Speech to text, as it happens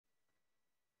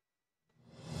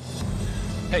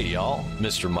Hey y'all,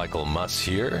 Mr. Michael Muss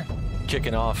here,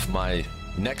 kicking off my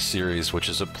next series, which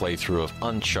is a playthrough of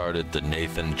Uncharted, the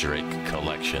Nathan Drake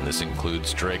collection. This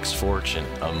includes Drake's Fortune,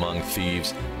 Among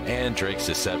Thieves, and Drake's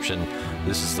Deception.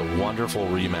 This is the wonderful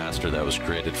remaster that was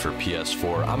created for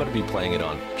PS4. I'm going to be playing it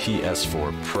on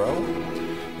PS4 Pro.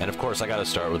 And of course, I got to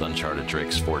start with Uncharted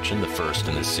Drake's Fortune, the first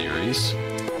in the series.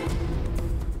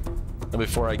 And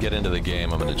before I get into the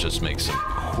game, I'm going to just make some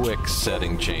quick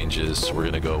setting changes. We're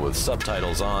going to go with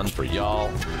subtitles on for y'all,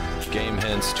 game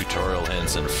hints, tutorial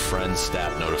hints, and friend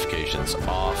stat notifications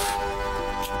off.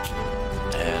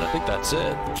 And I think that's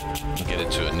it. Get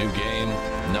into a new game.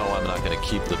 No, I'm not going to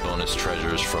keep the bonus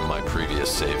treasures from my previous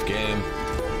save game.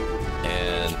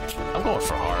 And I'm going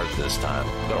for hard this time.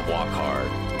 I'm going to walk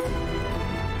hard.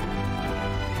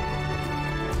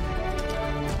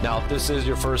 Now, if this is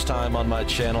your first time on my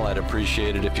channel, I'd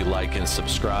appreciate it if you like and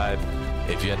subscribe.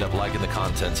 If you end up liking the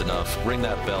content enough, ring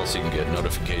that bell so you can get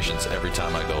notifications every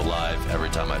time I go live, every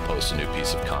time I post a new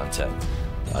piece of content.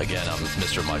 Again, I'm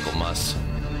Mr. Michael Muss.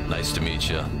 Nice to meet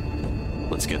you.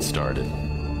 Let's get started.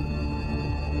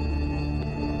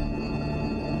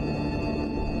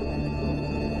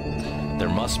 There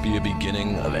must be a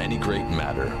beginning of any great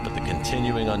matter, but the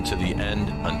continuing unto the end,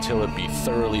 until it be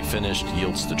thoroughly finished,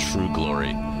 yields the true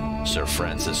glory. Sir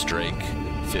Francis Drake,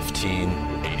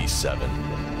 1587.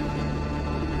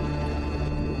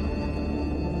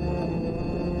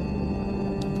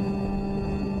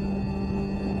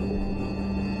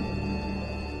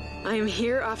 I'm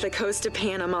here off the coast of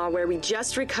Panama, where we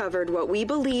just recovered what we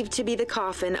believe to be the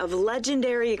coffin of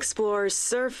legendary explorer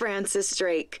Sir Francis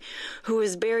Drake, who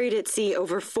was buried at sea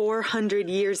over 400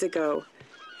 years ago.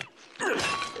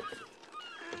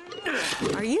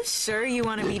 Are you sure you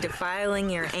want to be defiling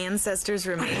your ancestors'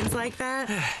 remains like that?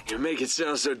 You make it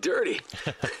sound so dirty.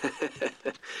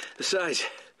 Besides,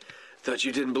 thought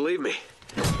you didn't believe me.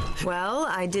 Well,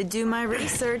 I did do my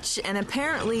research, and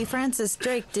apparently Francis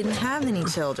Drake didn't have any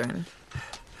children.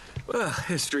 Well,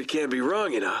 history can be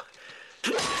wrong, you know.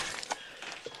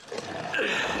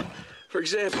 For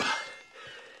example,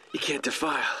 you can't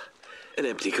defile an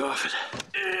empty coffin.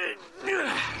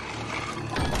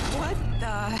 What the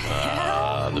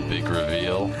hell? The big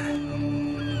reveal.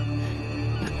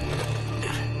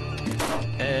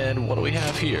 And what do we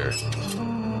have here?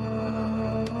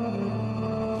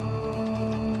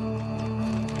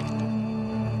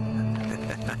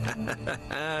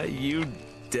 You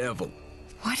devil.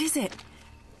 What is it?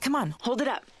 Come on, hold it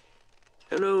up.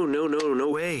 No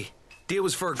way. Deal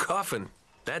was for a coffin.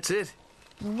 That's it.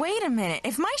 Wait a minute.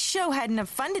 If my show hadn't have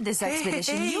funded this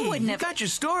expedition, you wouldn't have... You got your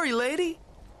story, lady.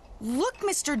 Look,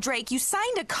 Mr. Drake, you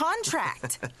signed a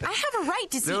contract. I have a right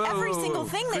to see every single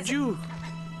thing that's... Could you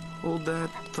hold that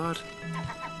thought?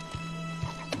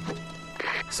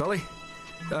 Sully,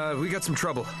 we got some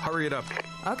trouble. Hurry it up.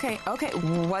 Okay.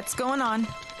 What's going on?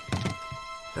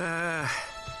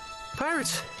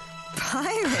 Pirates.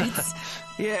 Pirates?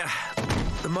 Yeah,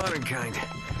 the modern kind.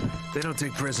 They don't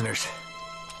take prisoners.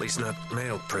 At least not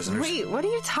male prisoners. Wait, what are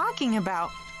you talking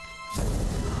about?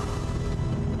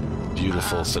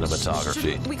 Beautiful cinematography.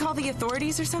 Should we call the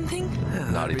authorities or something?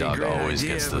 Naughty Dog always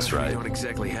gets this right. We don't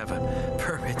exactly have a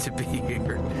permit to be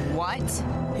here. What?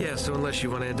 Yeah, so unless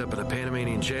you want to end up in a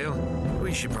Panamanian jail,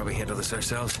 we should probably handle this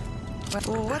ourselves.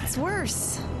 Well, what's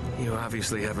worse? You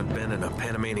obviously haven't been in a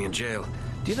Panamanian jail.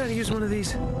 Do you know how to use one of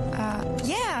these?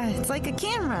 Yeah, it's like a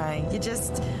camera.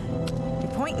 You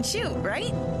point and shoot,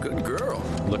 right? Good girl.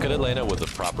 Look at Elena with the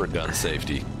proper gun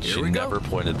safety. She never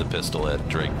pointed the pistol at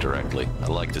Drake directly. I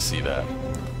like to see that.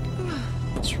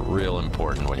 It's real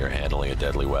important when you're handling a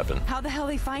deadly weapon. How the hell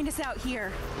they find us out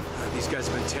here? These guys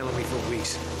have been tailing me for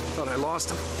weeks. Thought I lost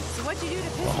them. So what'd you do to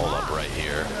piss them Hold off? up right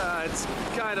here. It's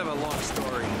kind of a long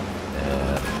story.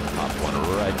 And pop one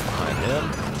right behind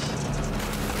him.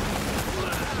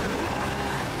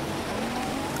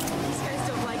 These guys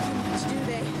don't like you much, do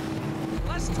they?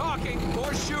 Less talking,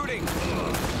 more shooting.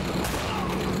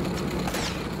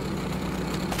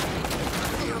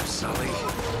 Hurry up, Sully.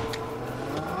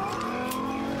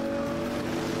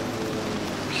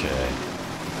 Okay.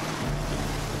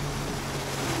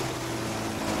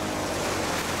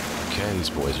 Okay, these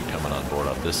boys are coming on board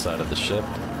on this side of the ship.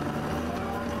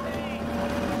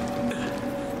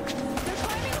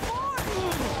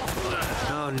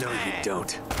 Oh, no, you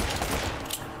don't.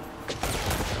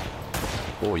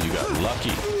 Oh, you got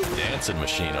lucky. Dancing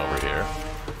machine over here.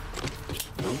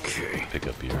 Okay. Pick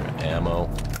up your ammo.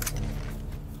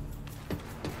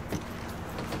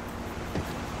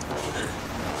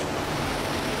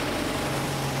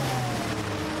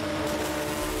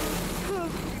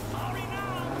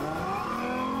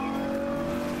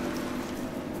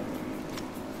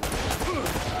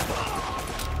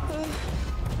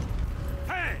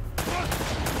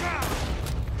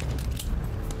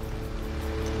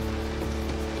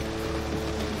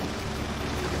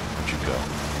 go.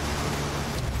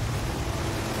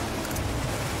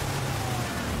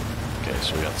 Okay,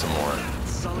 so we got some more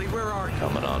Sully, where are you?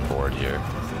 coming on board here.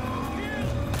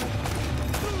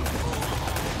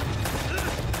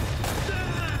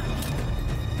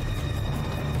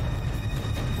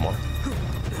 More.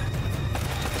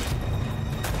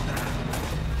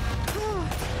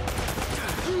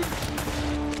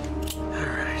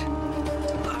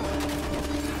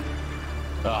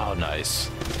 Oh, nice.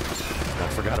 I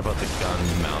forgot about the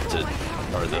gun-mounted,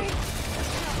 or the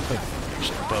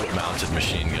boat-mounted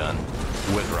machine gun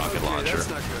with rocket launcher. That's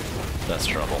not good. That's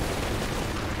trouble.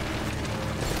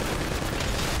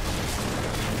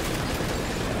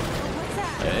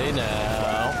 Hey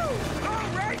now. All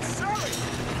right, Sully.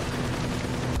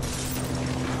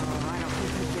 Oh, I don't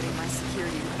think I'm getting my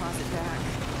security deposit back.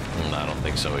 I don't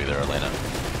think so either, Elena.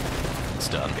 It's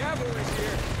done. Cavalry's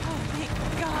here. Oh, thank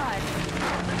God.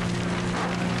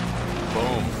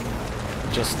 Boom.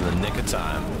 Just in the nick of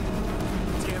time.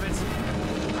 Damn it.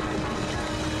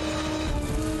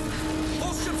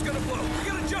 Whole ship's gonna blow. We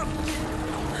gotta jump.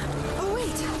 Oh,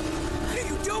 wait. What are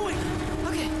you doing?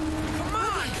 Okay. Come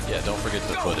on. Yeah, don't forget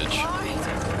the footage. All right.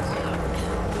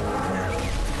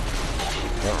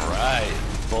 All right.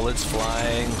 Bullets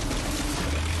flying.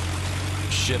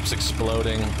 Ships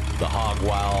exploding. The hog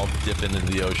wild dipping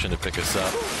into the ocean to pick us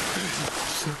up.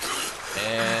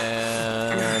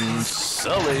 And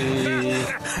Sully.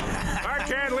 I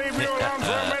can't leave you alone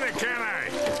for a minute, can I?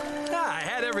 I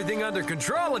had everything under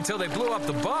control until they blew up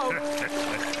the boat.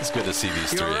 It's good to see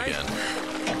these three all right? again.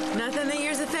 Nothing that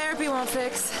years of therapy won't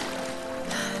fix.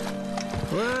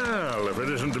 Well, if it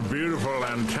isn't the beautiful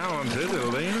and talented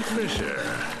Elena Fisher.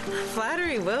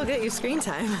 Flattery will get you screen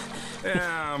time.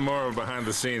 Yeah, I'm more of a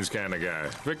behind-the-scenes kind of guy.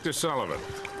 Victor Sullivan.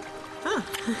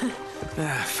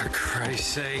 For Christ's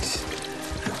sakes.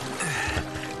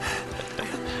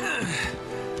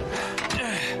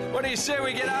 What do you say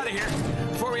we get out of here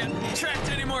before we attract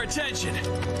any more attention?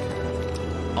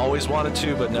 Always wanted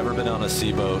to, but never been on a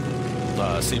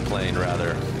seaplane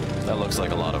rather. That looks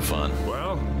like a lot of fun.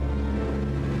 Well?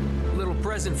 Little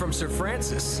present from Sir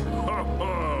Francis.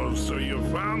 Oh, so you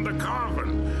found the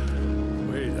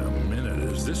coffin. Wait a minute,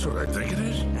 is this what I think it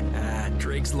is?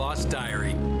 Drake's lost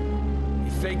diary. He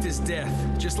faked his death,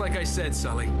 just like I said,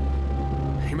 Sully.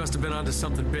 He must have been onto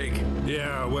something big.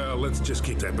 Yeah, well, let's just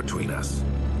keep that between us.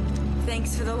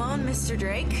 Thanks for the loan, Mr.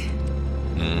 Drake.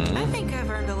 I think I've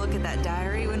earned a look at that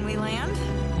diary when we land.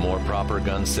 More proper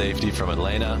gun safety from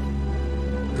Elena.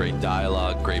 Great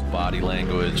dialogue, great body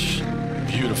language,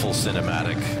 beautiful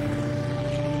cinematic.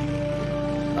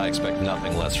 I expect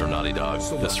nothing less from Naughty Dog.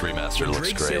 This remaster when looks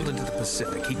Drake great. sailed into the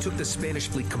Pacific, he took the Spanish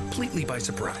fleet completely by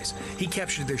surprise. He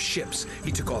captured their ships.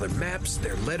 He took all their maps,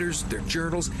 their letters, their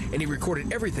journals, and he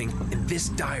recorded everything in this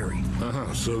diary.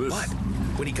 So this... But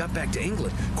when he got back to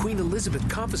England, Queen Elizabeth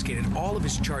confiscated all of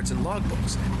his charts and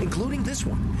logbooks, including this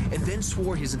one, and then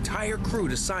swore his entire crew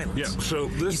to silence. Yeah, so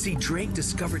this... You see, Drake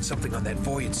discovered something on that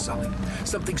voyage, Sully.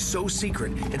 Something so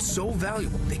secret and so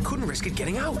valuable, they couldn't risk it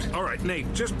getting out. All right,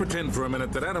 Nate, just pretend for a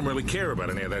minute that I don't really care about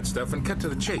any of that stuff and cut to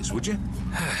the chase, would you?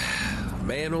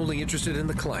 Man only interested in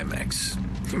the climax.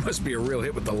 He must be a real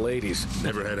hit with the ladies.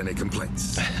 Never had any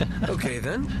complaints. Okay,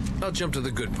 then. I'll jump to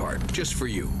the good part, just for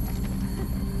you.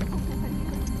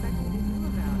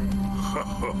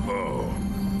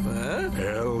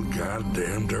 El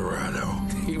goddamn Dorado.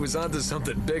 He was onto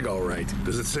something big, all right.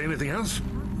 Does it say anything else?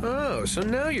 Oh, so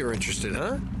now you're interested,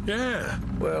 huh? Yeah.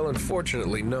 Well,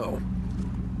 unfortunately, no.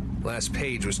 Last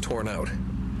page was torn out.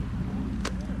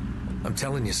 I'm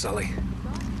telling you, Sully.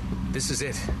 This is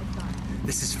it.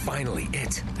 This is finally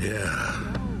it.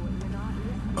 Yeah.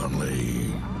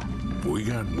 Only... we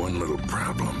got one little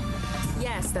problem.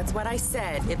 Yes, that's what I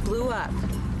said. It blew up.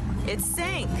 It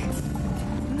sank.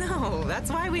 No,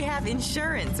 that's why we have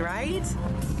insurance, right?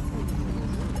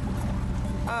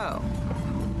 Oh.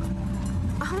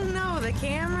 Oh, no, the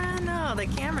camera? No, the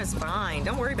camera's fine.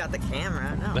 Don't worry about the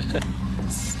camera, no.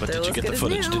 But did you get the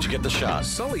footage? Did you get the shot?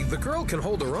 Sully, the girl can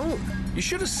hold her own. You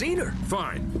should have seen her.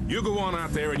 Fine. You go on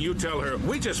out there and you tell her,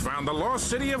 we just found the lost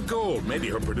city of gold. Maybe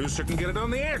her producer can get it on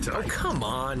the air tonight. Oh, come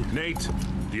on. Nate,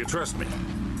 do you trust me?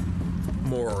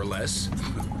 More or less.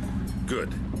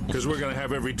 Good. Because we're going to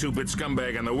have every two-bit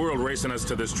scumbag in the world racing us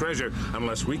to this treasure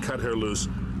unless we cut her loose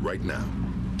right now.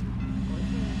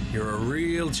 You're a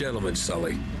real gentleman,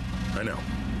 Sully. I know.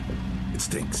 It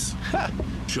stinks.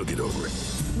 She'll get over it.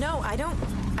 No, I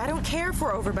don't care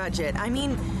for over budget. I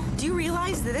mean, do you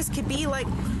realize that this could be like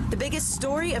the biggest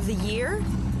story of the year?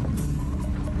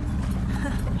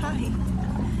 Hi.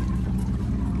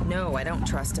 No, I don't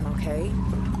trust him, okay?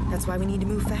 That's why we need to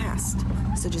move fast.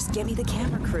 So just get me the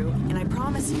camera crew, and I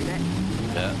promise you that...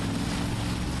 Yeah.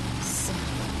 Son of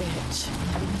a bitch.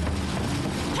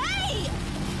 Hey!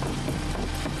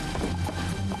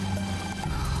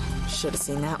 Should have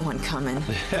seen that one coming.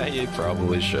 Yeah, you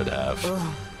probably should have.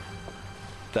 Ugh.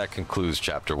 That concludes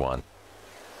Chapter 1.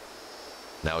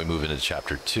 Now we move into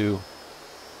Chapter 2,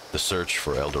 the search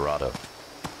for El Dorado.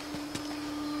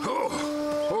 Oh,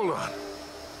 hold on.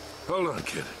 Hold on,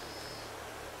 kid.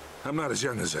 I'm not as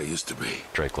young as I used to be.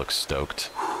 Drake looks stoked.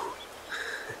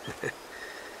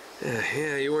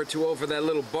 Yeah, you weren't too old for that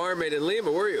little barmaid in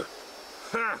Lima, were you?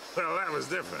 Ha! Well, that was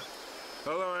different.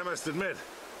 Although I must admit,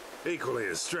 equally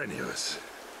as strenuous.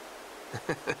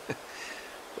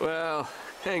 Well,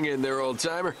 hang in there,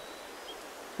 old-timer.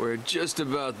 We're just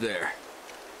about there.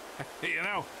 You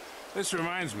know, this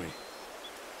reminds me.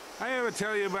 I ever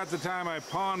tell you about the time I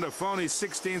pawned a phony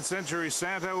 16th century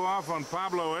Santo off on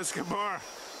Pablo Escobar?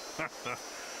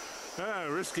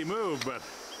 Risky move, but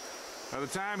by the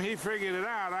time he figured it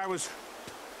out, I was...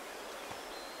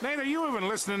 Nate, are you even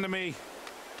listening to me?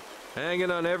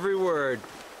 Hanging on every word.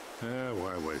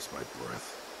 Why waste my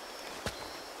breath?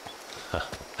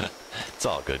 It's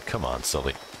all good. Come on,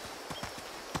 Sully.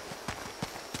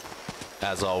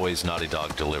 As always, Naughty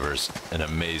Dog delivers an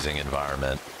amazing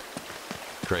environment.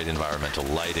 Great environmental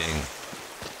lighting,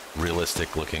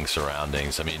 realistic looking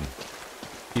surroundings. I mean,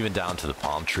 even down to the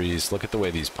palm trees. Look at the way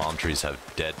these palm trees have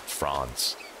dead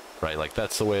fronds, right? Like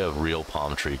that's the way a real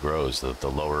palm tree grows. The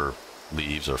lower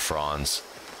leaves or fronds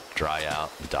dry out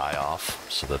and die off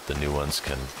so that the new ones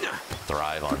can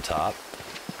thrive on top.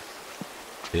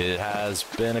 It has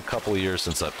been a couple of years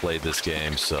since I played this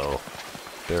game, so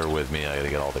bear with me. I gotta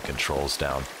get all the controls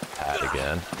down pat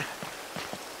again.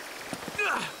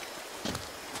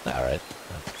 Alright,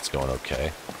 it's going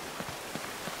okay.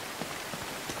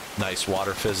 Nice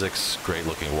water physics, great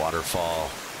looking waterfall.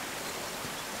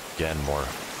 Again, more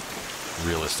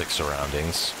realistic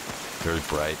surroundings. Very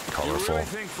bright, colorful. You really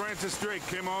think Francis Drake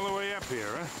came all the way up here,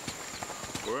 huh?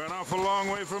 We're an awful long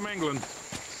way from England.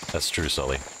 That's true,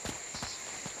 Sully.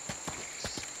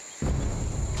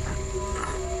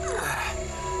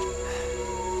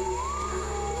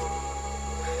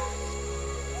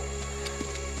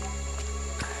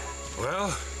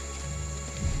 Well,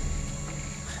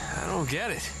 I don't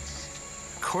get it.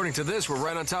 According to this, we're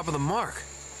right on top of the mark.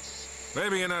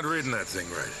 maybe you're not reading that thing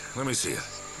right. Let me see it.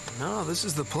 No, this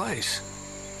is the place.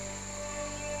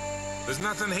 There's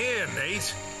nothing here,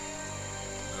 Nate.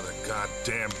 Another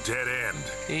goddamn dead end.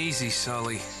 Easy,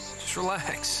 Sully. Just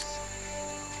relax.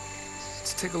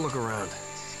 Let's take a look around.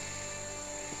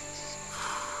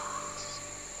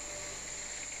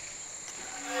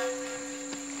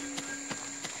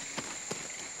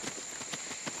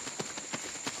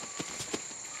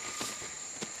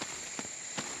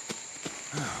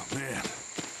 Oh, man.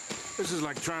 This is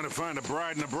like trying to find a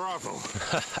bride in a brothel.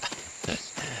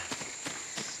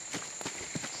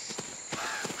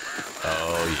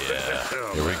 Oh, yeah.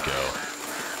 Here we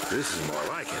go. This is more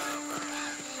like it.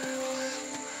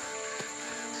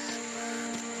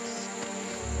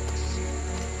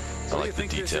 I like the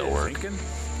detail work.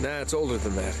 Nah, it's older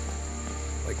than that.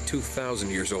 Like 2,000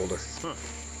 years older. Huh.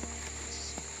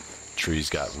 Trees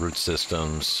got root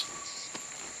systems.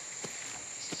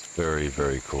 Very,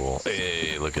 very cool.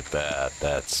 Hey, look at that.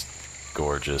 That's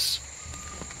gorgeous.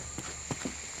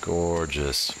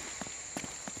 Gorgeous.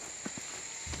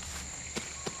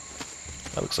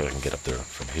 That looks like I can get up there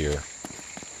from here.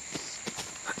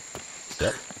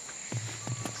 Yep.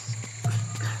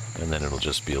 And then it'll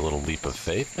just be a little leap of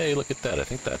faith. Hey, look at that. I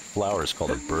think that flower is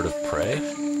called a bird of prey.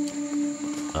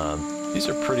 These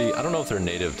are pretty, I don't know if they're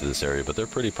native to this area, but they're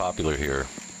pretty popular here.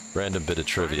 Random bit of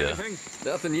trivia.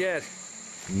 Nothing yet.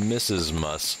 Mrs.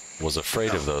 Muss was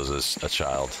afraid of those as a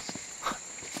child.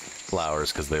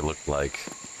 Flowers, because they looked like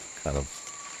kind of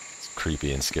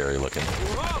creepy and scary looking.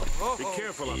 Be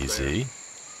careful up Easy.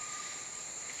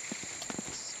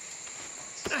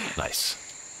 Nice.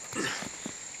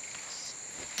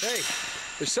 Hey,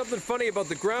 there's something funny about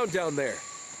the ground down there.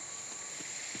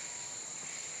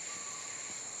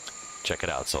 Check it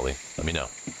out, Sully. Let me know.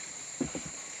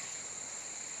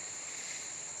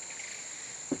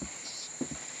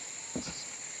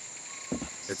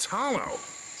 It's hollow.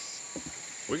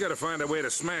 We gotta find a way to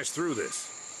smash through this.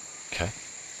 Okay.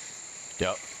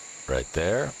 Yep. Right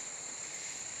there.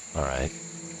 All right.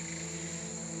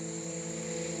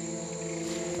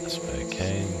 This way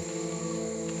came.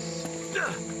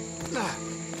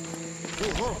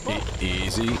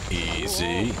 Easy,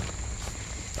 easy.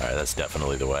 All right, that's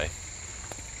definitely the way.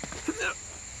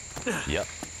 Yep.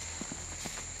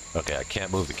 Okay, I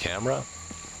can't move the camera.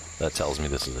 That tells me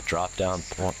this is a drop-down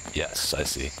point. Yes, I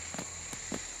see.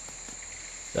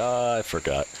 I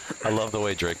forgot. I love the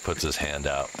way Drake puts his hand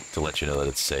out to let you know that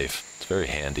it's safe. It's very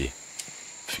handy,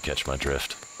 if you catch my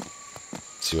drift.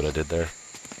 See what I did there?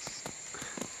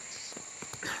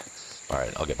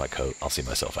 Alright, I'll get my coat. I'll see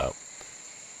myself out.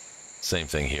 Same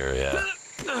thing here, yeah.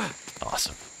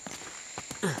 Awesome.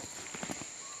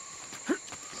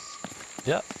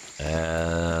 Yep.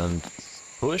 And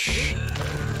push.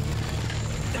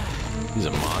 He's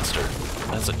a monster.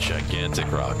 That's a gigantic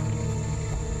rock.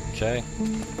 Okay.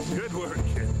 Good work,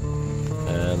 kid.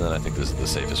 And then I think this is the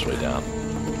safest way down.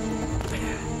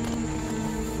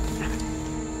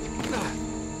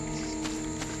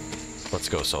 Let's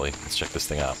go, Sully. Let's check this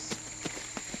thing out.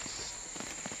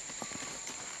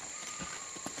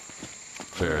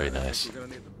 Very nice.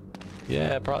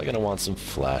 Yeah, probably gonna want some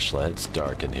flashlight. It's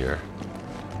dark in here.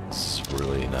 It's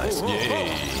really nice.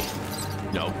 Yay!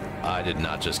 Nope, I did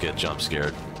not just get jump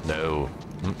scared. No.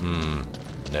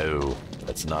 No.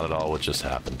 That's not at all what just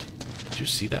happened. Did you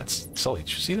see that? Sully,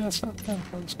 did you see that stuff?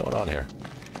 What's going on here?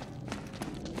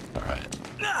 Alright.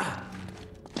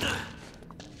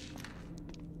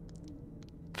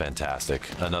 Fantastic.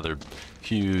 Another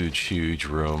huge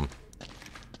room.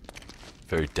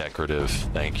 Very decorative.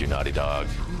 Thank you, Naughty Dog.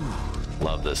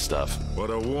 Love this stuff. What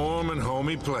a warm and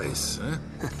homey place, huh?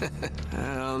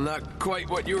 Well, not quite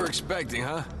what you were expecting,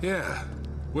 huh? Yeah.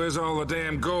 Where's all the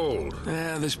damn gold?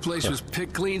 Yeah, this place was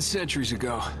picked clean centuries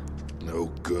ago. No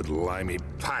good limey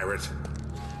pirate.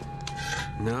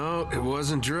 No, it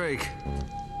wasn't Drake.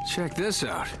 Check this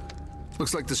out.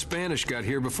 Looks like the Spanish got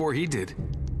here before he did.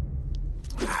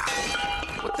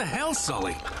 What the hell,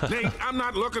 Sully? Nate, I'm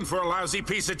not looking for a lousy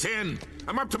piece of tin.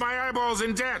 I'm up to my eyeballs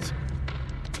in debt.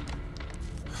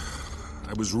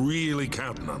 I was really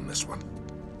counting on this one.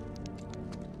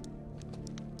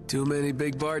 Too many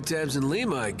big bar tabs in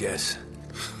Lima, I guess.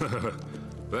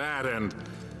 That and,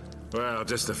 well,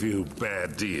 just a few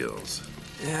bad deals.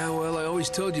 Yeah, well, I always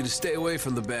told you to stay away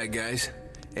from the bad guys.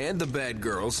 And the bad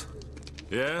girls.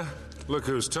 Yeah? Look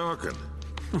who's talking.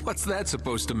 What's that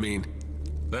supposed to mean?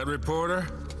 That reporter?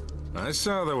 I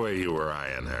saw the way you were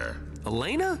eyeing her.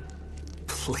 Elena?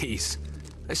 Please.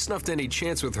 I snuffed any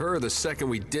chance with her the second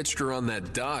we ditched her on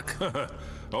that dock.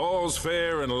 All's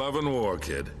fair in love and war,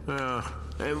 kid.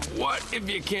 And what if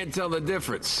you can't tell the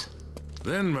difference?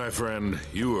 Then, my friend,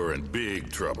 you are in big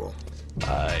trouble.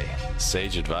 Aye.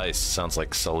 Sage advice. Sounds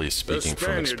like Sully's speaking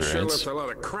from The Spaniard sure experience. left a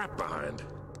lot of crap behind.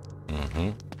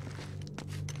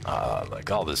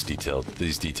 Like all this detail.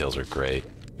 These details are great.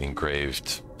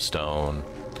 Engraved stone.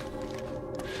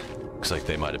 Looks like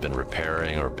they might have been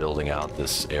repairing or building out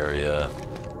this area.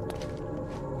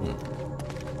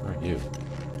 Where are you?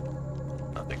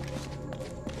 Nothing.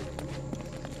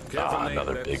 Careful, Nate,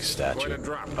 another that's big quite statue. a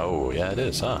drop. Oh, yeah, it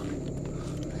is, huh?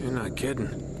 You're not kidding.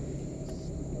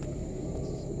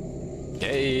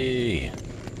 Yay!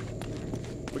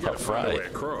 We gotta find a right. way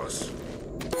across.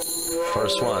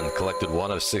 First one, collected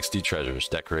one of 60 treasures,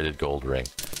 decorated gold ring.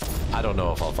 I don't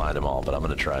know if I'll find them all, but I'm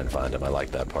gonna try and find them. I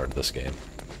like that part of this game.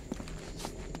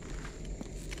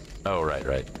 Oh,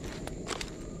 right.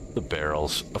 The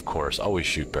barrels, of course. Always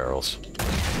shoot barrels.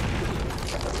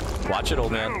 Watch it,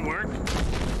 old man. That'll work.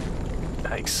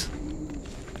 Nice.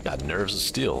 Got nerves of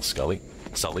steel, Sully.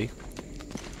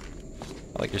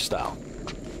 I like your style.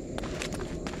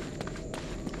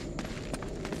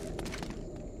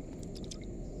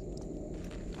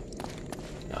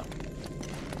 No.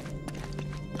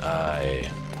 I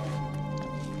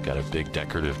got a big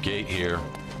decorative gate here.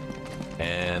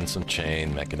 And some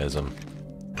chain mechanism.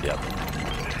 Yep.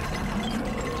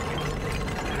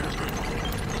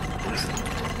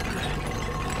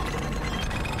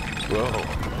 Whoa.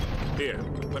 Here,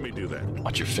 let me do that.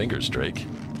 Watch your fingers, Drake.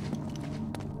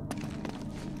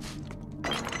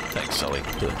 Thanks, Sully.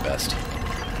 You're the best.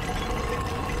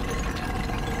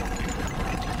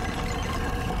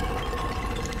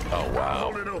 Oh, wow.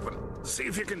 Hold it open. See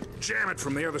if you can jam it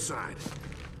from the other side.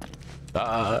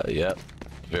 Yep.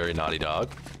 Very Naughty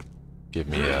Dog. Give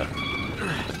me a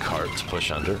cart to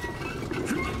push under.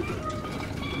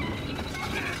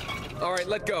 All right,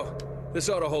 let go. This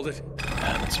ought to hold it.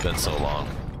 Man, it's been so long.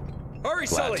 Hurry,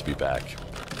 Glad Sully! to be back.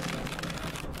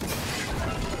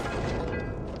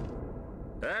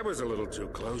 That was a little too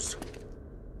close.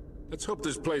 Let's hope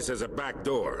this place has a back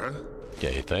door, huh?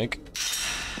 Yeah, you think?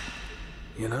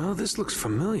 You know, this looks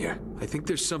familiar. I think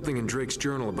there's something in Drake's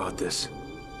journal about this.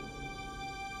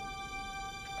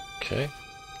 Okay.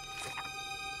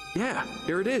 Yeah,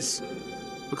 here it is.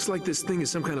 Looks like this thing is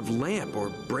some kind of lamp or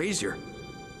brazier.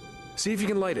 See if you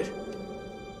can light it.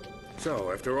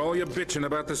 So, after all your bitching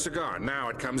about the cigar, now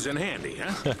it comes in handy,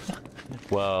 huh?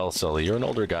 Well, Sully, you're an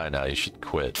older guy now. You should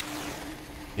quit.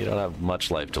 You don't have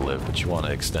much life to live, but you want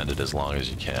to extend it as long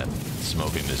as you can.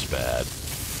 Smoking is bad.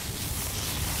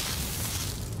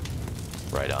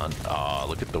 Right on. Oh,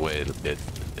 look at the way look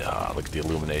at the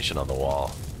illumination on the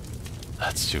wall.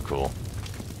 That's too cool.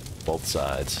 Both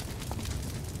sides.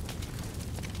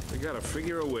 We gotta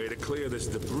figure a way to clear this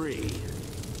debris.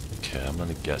 Okay, I'm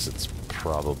gonna guess it's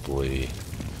probably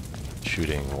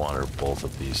shooting one or both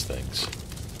of these things.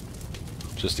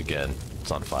 Just again, it's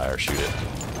on fire, shoot it.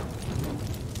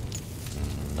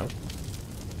 Nope.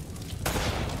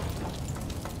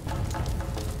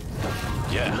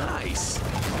 Yeah. Nice.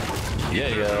 Yeah,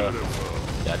 yeah,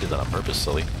 I did that on purpose,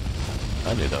 Sully.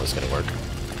 I knew that was gonna work.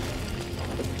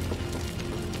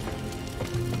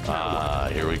 Ah,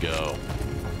 here we go.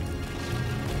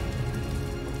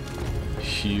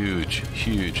 Huge,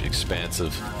 huge,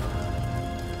 expansive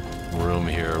room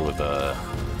here with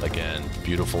again,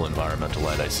 beautiful environmental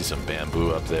light. I see some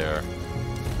bamboo up there.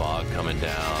 Fog coming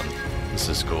down. This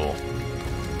is cool.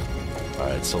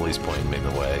 Alright, Sully's pointing me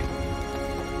the way.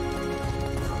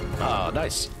 Ah,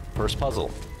 nice. First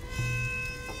puzzle.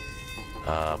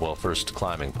 Well, first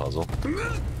climbing puzzle.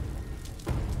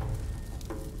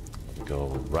 Go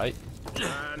right.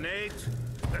 Nate?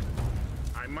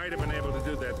 I might have been able to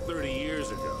do that 30 years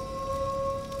ago.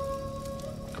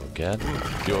 Go again.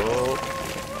 Go.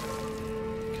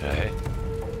 Okay.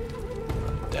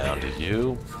 Down to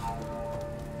you.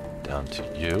 Down to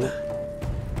you.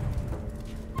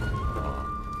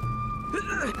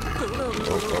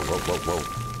 Whoa, whoa, whoa, whoa,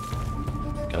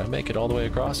 whoa. Can I make it all the way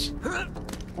across?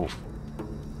 Oof.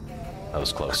 That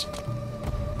was close.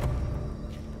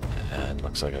 And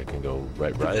looks like I can go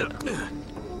right.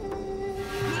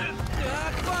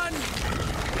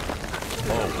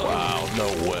 Oh, wow, no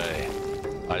way.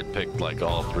 I picked like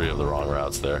all three of the wrong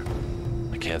routes there.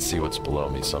 I can't see what's below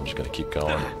me, so I'm just gonna keep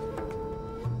going.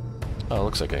 Oh, it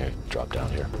looks like I can drop down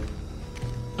here.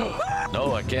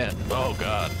 No, I can't. Oh,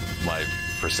 God. My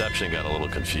perception got a little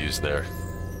confused there.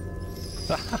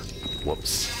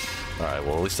 Whoops. Alright,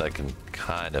 well, at least I can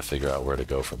kind of figure out where to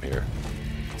go from here.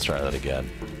 Let's try that again.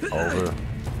 Over,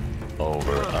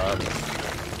 up,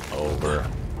 over,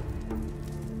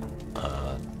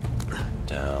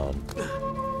 down,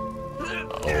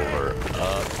 over,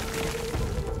 up,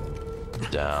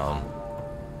 down,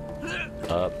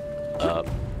 up,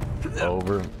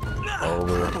 over,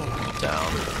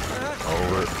 down,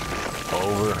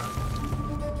 over.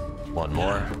 One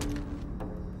more.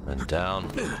 And down.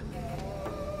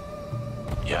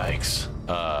 Yikes.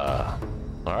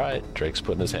 Alright, Drake's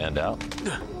putting his hand out.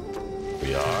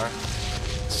 We are.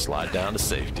 Slide down to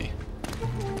safety.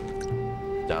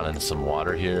 Down into some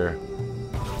water here.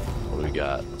 What do we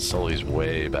got? Sully's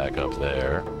way back up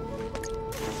there.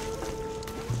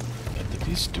 And did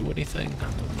these do anything?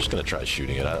 I'm just gonna try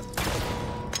shooting it out.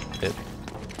 It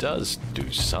does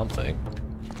do something,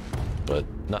 but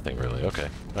nothing really. Okay.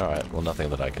 Alright, well, nothing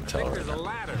that I can tell right There's a now.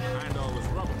 ladder behind all this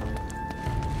rubble.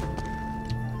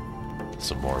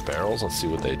 Some more barrels. Let's see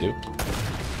what they do.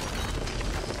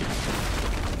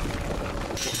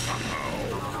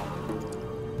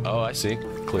 Oh, I see.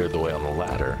 Cleared the way on the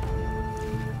ladder.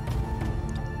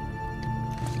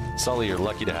 Sully, you're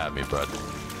lucky to have me, bud.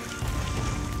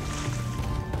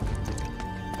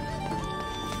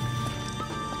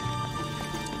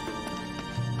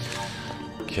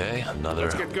 Okay,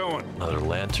 Let's get going. another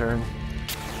lantern.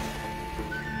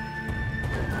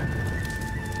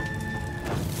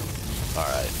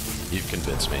 Alright, you've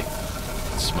convinced me.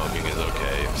 Smoking is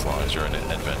okay as long as you're an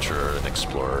adventurer, an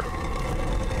explorer.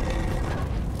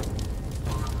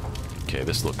 Okay,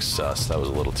 this looks sus. That was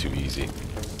a little too easy.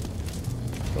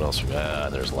 What else we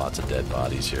got? There's lots of dead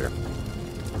bodies here.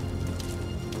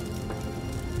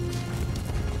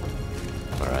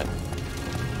 Alright.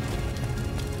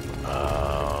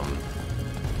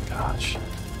 Gosh.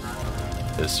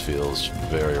 This feels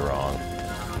very wrong.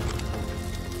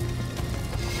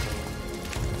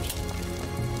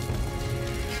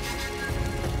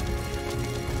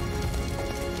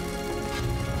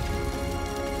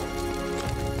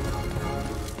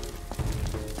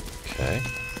 Okay.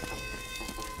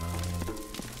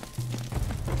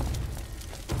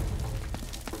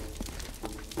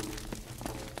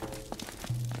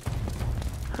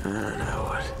 Now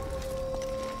what?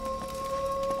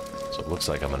 So it looks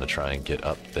like I'm going to try and get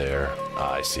up there.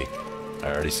 Ah, I see.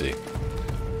 I already see.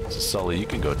 So Sully, you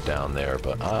can go down there,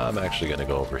 but I'm actually going to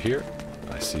go over here.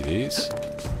 I see these.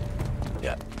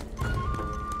 Yeah.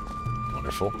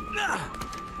 Wonderful.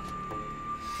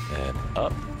 And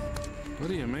up. What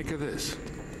do you make of this?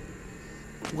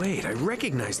 Wait, I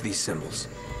recognize these symbols.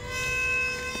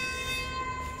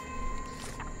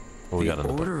 What we got The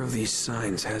on the order of these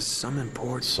signs has some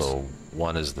importance. So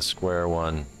 1 is the square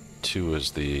one, 2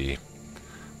 is the,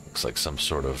 looks like some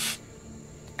sort of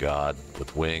god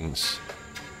with wings,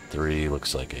 3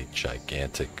 looks like a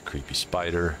gigantic creepy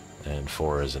spider, and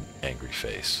 4 is an angry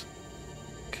face.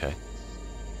 Okay.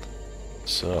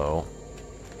 So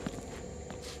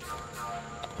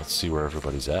let's see where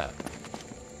everybody's at.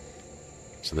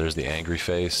 So there's the angry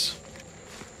face,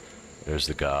 there's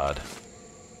the god,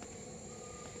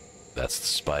 that's the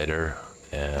spider,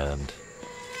 and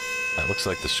that looks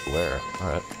like the square.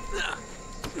 Alright.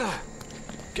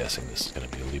 Guessing this is going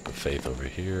to be a leap of faith over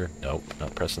here. Nope,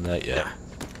 not pressing that yet.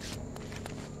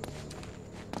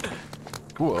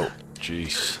 Whoa,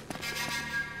 jeez.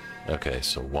 Okay,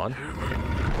 so 1.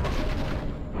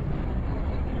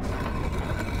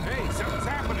 Hey, something's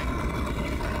happening.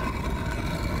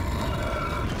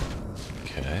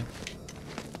 Okay.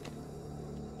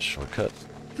 Shortcut,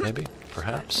 maybe?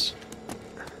 Perhaps?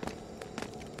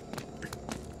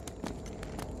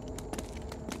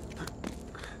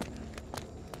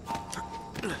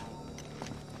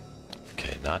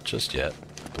 Okay, not just yet.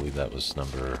 I believe that was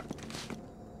number...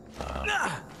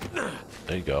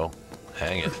 there you go.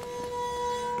 Hang it.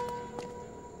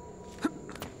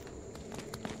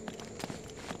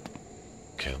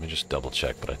 Okay, let me just double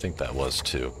check, but I think that was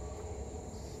 2.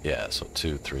 Yeah, so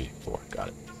 2, 3, 4. Got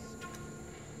it.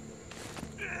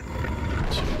 2.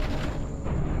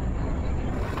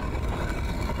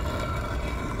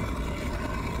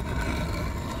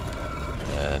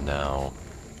 And now,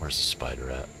 where's the spider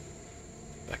at?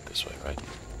 Back this way, right?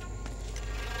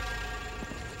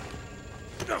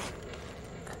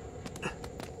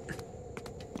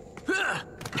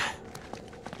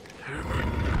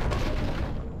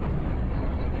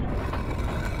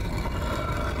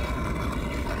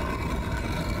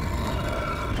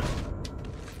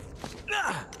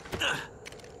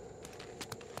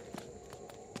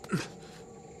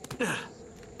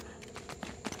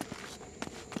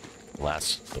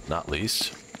 Last but not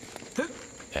least,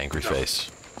 angry face.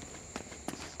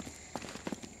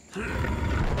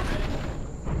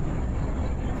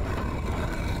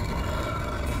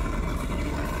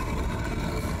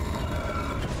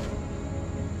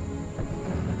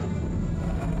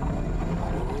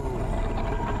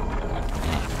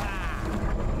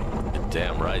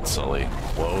 Damn right, Sully.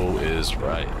 Whoa is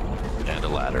right. And a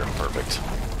ladder. Perfect.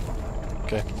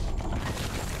 Okay.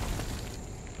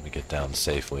 Let me get down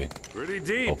safely. Pretty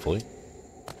deep. Hopefully.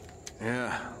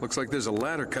 Yeah, looks like there's a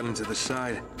ladder cut into the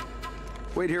side.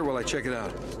 Wait here while I check it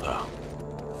out. Oh,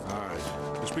 All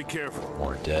right, just be careful.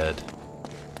 more dead.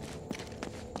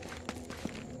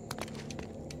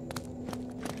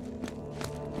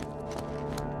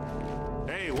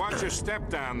 Hey, watch your step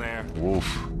down there.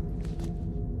 Woof.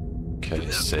 Okay,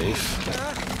 safe.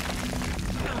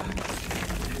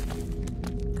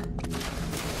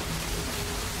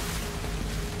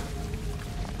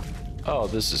 Oh,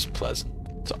 this is pleasant.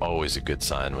 It's always a good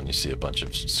sign when you see a bunch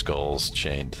of skulls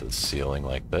chained to the ceiling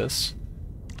like this.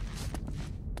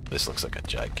 This looks like a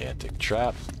gigantic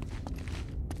trap.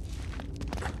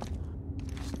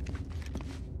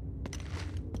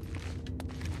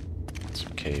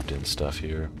 Some caved in stuff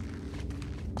here.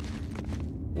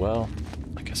 Well,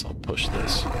 I guess I'll push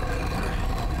this.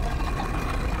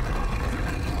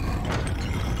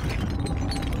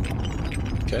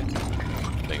 Okay,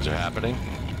 things are happening.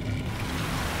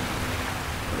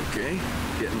 Okay,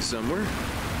 getting somewhere.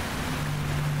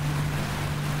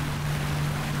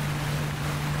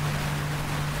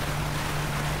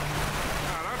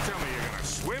 Now, don't tell me you're gonna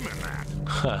swim in that.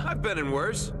 I've been in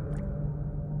worse.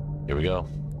 Here we go.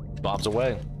 Bombs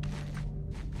away.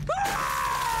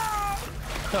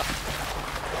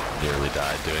 Nearly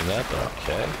died doing that, but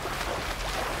okay.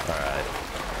 Alright.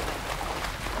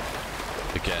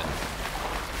 Again,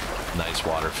 nice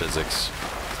water physics.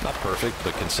 Not perfect,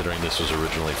 but considering this was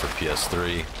originally for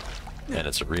PS3 and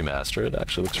it's a remaster, it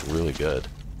actually looks really good.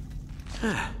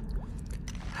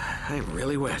 I'm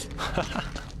really wet.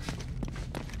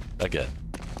 Again,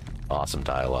 awesome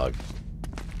dialogue.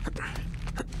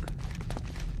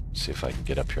 See if I can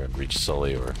get up here and reach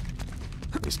Sully, or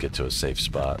at least get to a safe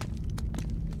spot.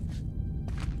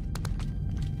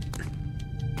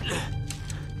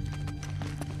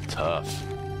 Tough.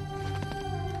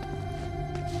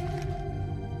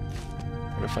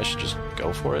 What if I should just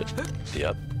go for it?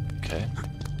 Yep. Okay.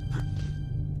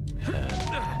 And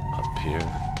up here.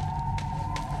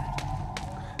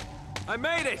 I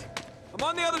made it! I'm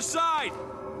on the other side!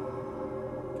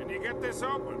 Can you get this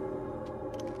open?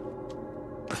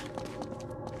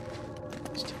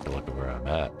 Let's take a look look at where I'm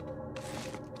at.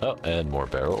 Oh, and more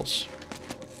barrels.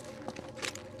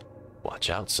 Watch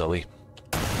out, Sully.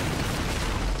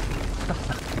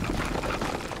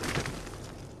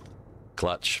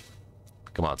 Clutch.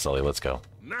 Come on, Sully, let's go.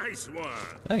 Nice one.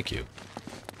 Thank you.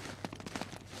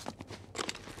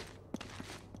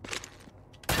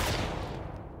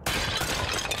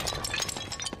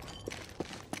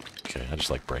 Okay, I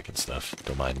just like breaking stuff.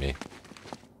 Don't mind me.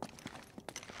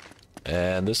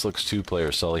 And this looks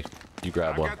two-player, Sully. You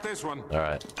grab one. I got this one. All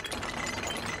right.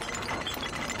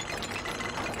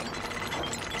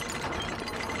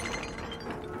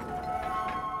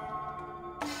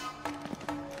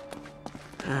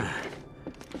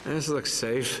 This looks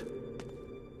safe.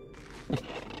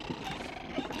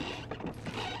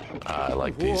 I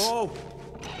like these. Whoa!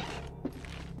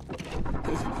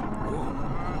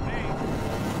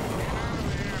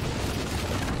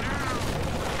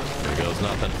 There goes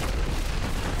nothing.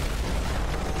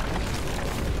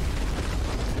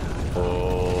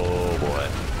 Oh boy.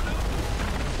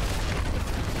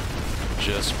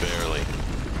 Just barely.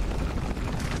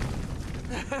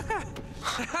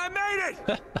 I made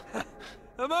it!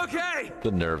 I'm okay! The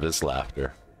nervous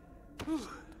laughter.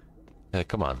 Hey,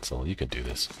 come on, Sully, you can do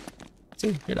this.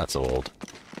 See, you're not so old.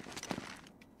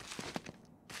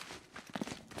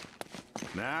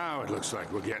 Now it looks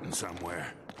like we're getting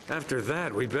somewhere. After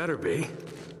that, we better be.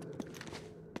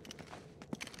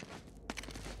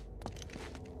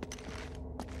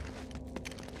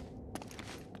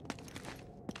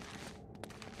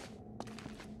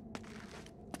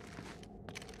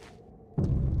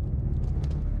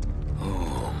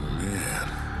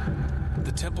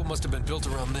 The temple must have been built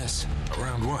around this.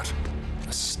 Around what?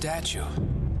 A statue.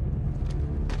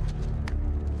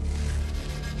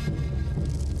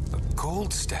 A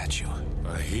gold statue.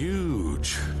 A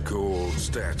huge gold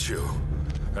statue.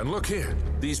 And look here,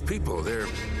 these people, they're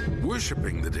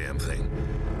worshipping the damn thing.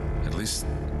 At least,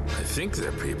 I think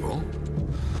they're people.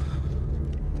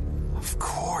 Of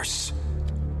course.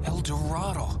 El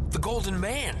Dorado, the Golden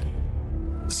Man.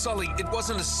 Sully, it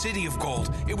wasn't a city of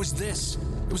gold. It was this.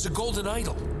 It was a golden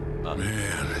idol.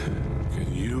 Man,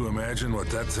 can you imagine what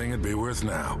that thing would be worth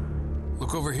now?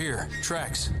 Look over here.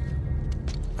 Tracks.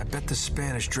 I bet the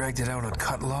Spanish dragged it out on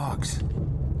cut logs.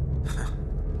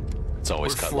 It's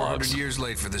always We're cut 400 logs. years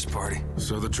late for this party.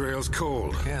 So the trail's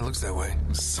cold. Yeah, it looks that way.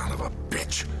 Son of a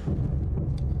bitch.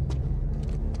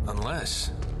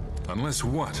 Unless Unless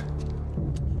what?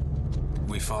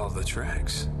 we follow the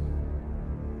tracks.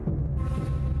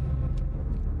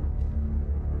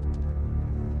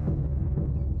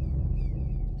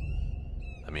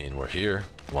 I mean, we're here.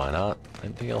 Why not?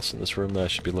 Anything else in this room that I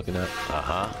should be looking at?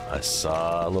 I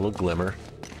saw a little glimmer.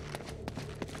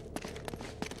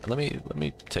 Let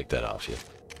me take that off you.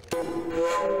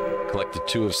 Collected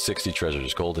 2 of 60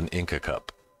 treasures. Golden Inca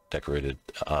cup. Decorated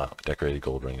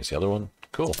gold ring is the other one.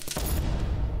 Cool.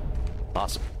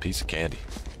 Awesome. Piece of candy.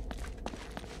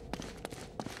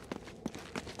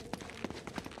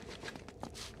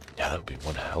 Yeah, that would be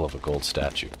one hell of a gold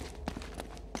statue.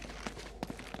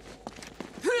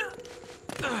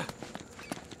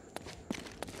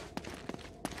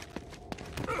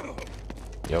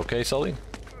 You okay, Sully?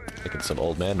 Making some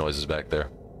old man noises back there.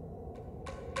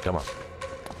 Come on.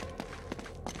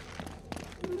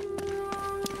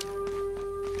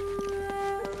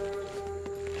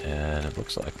 And it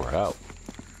looks like we're out.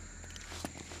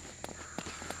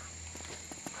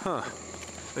 Huh.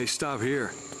 They stop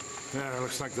here. Yeah, it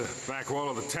looks like the back wall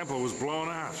of the temple was blown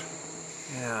out.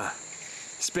 Yeah.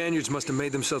 Spaniards must have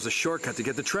made themselves a shortcut to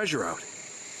get the treasure out.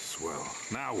 Swell.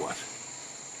 Now what?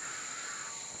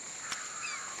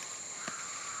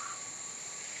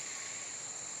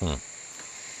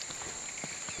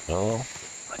 Well,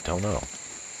 I don't know.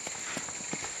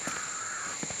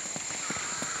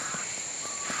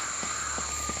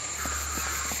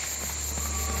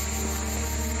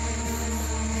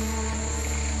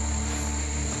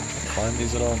 Climb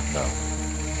these at all? No.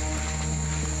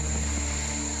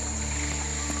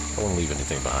 I don't want to leave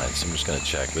anything behind, so I'm just going to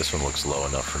check. This one looks low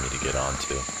enough for me to get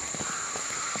onto.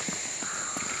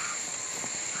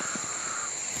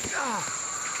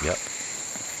 Yep.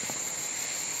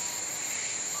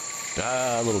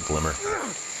 A little glimmer.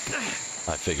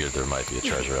 I figured there might be a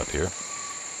treasure up here.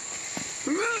 A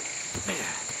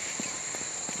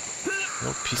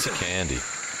little piece of candy.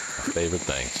 My favorite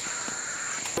things.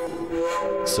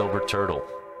 Silver turtle.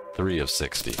 3 of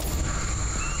 60.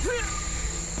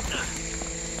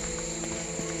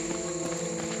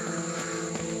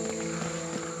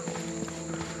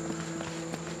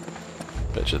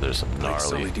 Bet you there's some Hey,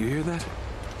 Sully, gnarly, do you hear that?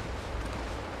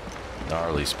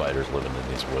 gnarly spiders living in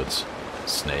these woods.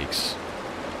 Snakes.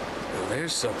 Well,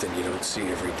 there's something you don't see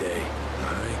every day.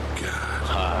 My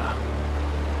God.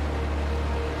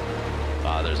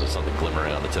 There's something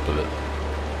glimmering on the tip of it.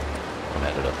 I'm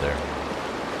headed up there.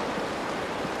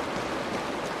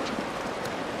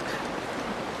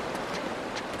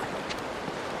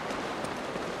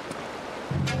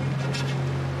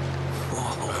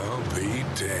 I'll be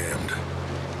damned.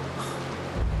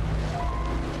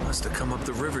 Must have come up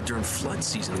the river during flood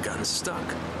season and gotten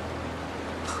stuck.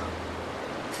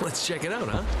 Let's check it out,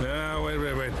 huh?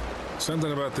 Wait.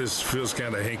 Something about this feels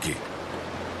kind of hinky.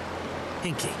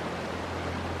 Hinky.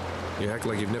 You act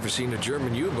like you've never seen a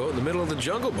German U-boat in the middle of the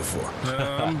jungle before.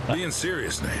 I'm being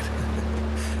serious, Nate.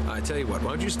 I tell you what,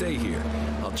 why don't you stay here?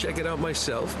 I'll check it out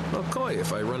myself. I'll call you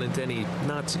if I run into any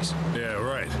Nazis. Yeah,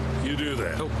 right. You do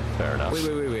that. Oh, Fair enough.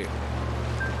 wait.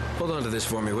 Hold on to this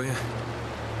for me, will you?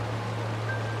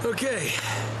 Okay.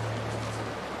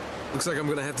 Looks like I'm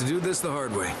gonna have to do this the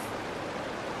hard way.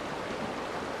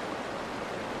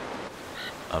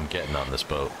 I'm getting on this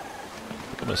boat. I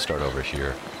think I'm gonna start over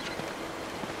here.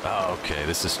 Oh, okay,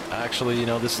 this is actually,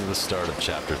 this is the start of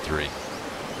chapter 3.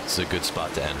 This is a good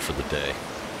spot to end for the day.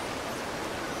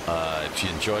 If you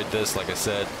enjoyed this, like I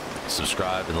said,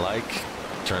 subscribe and like.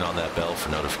 Turn on that bell for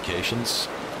notifications.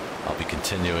 I'll be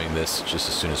continuing this just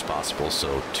as soon as possible,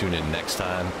 so tune in next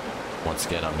time. Once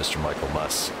again, I'm Mr. Michael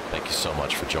Muss. Thank you so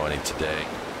much for joining today.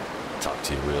 Talk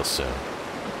to you real soon.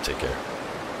 Take care.